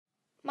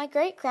My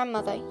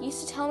great-grandmother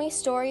used to tell me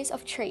stories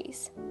of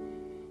trees.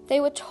 They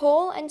were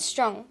tall and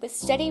strong with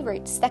steady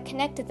roots that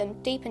connected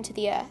them deep into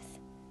the earth.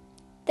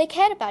 They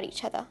cared about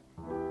each other.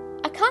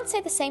 I can't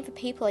say the same for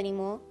people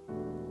anymore.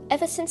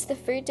 Ever since the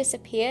food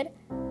disappeared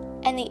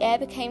and the air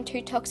became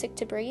too toxic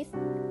to breathe,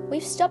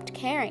 we've stopped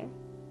caring.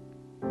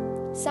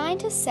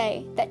 Scientists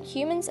say that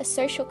humans are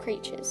social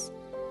creatures.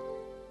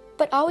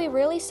 But are we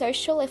really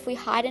social if we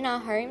hide in our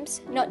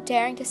homes, not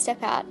daring to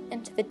step out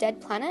into the dead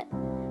planet?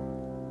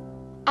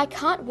 I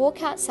can't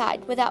walk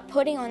outside without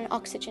putting on an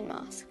oxygen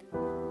mask.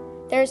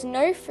 There is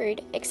no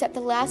food except the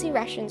lousy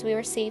rations we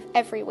receive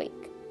every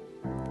week.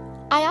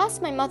 I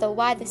asked my mother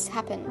why this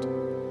happened,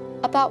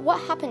 about what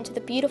happened to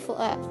the beautiful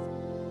earth.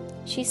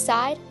 She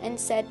sighed and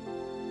said,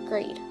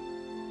 "Greed."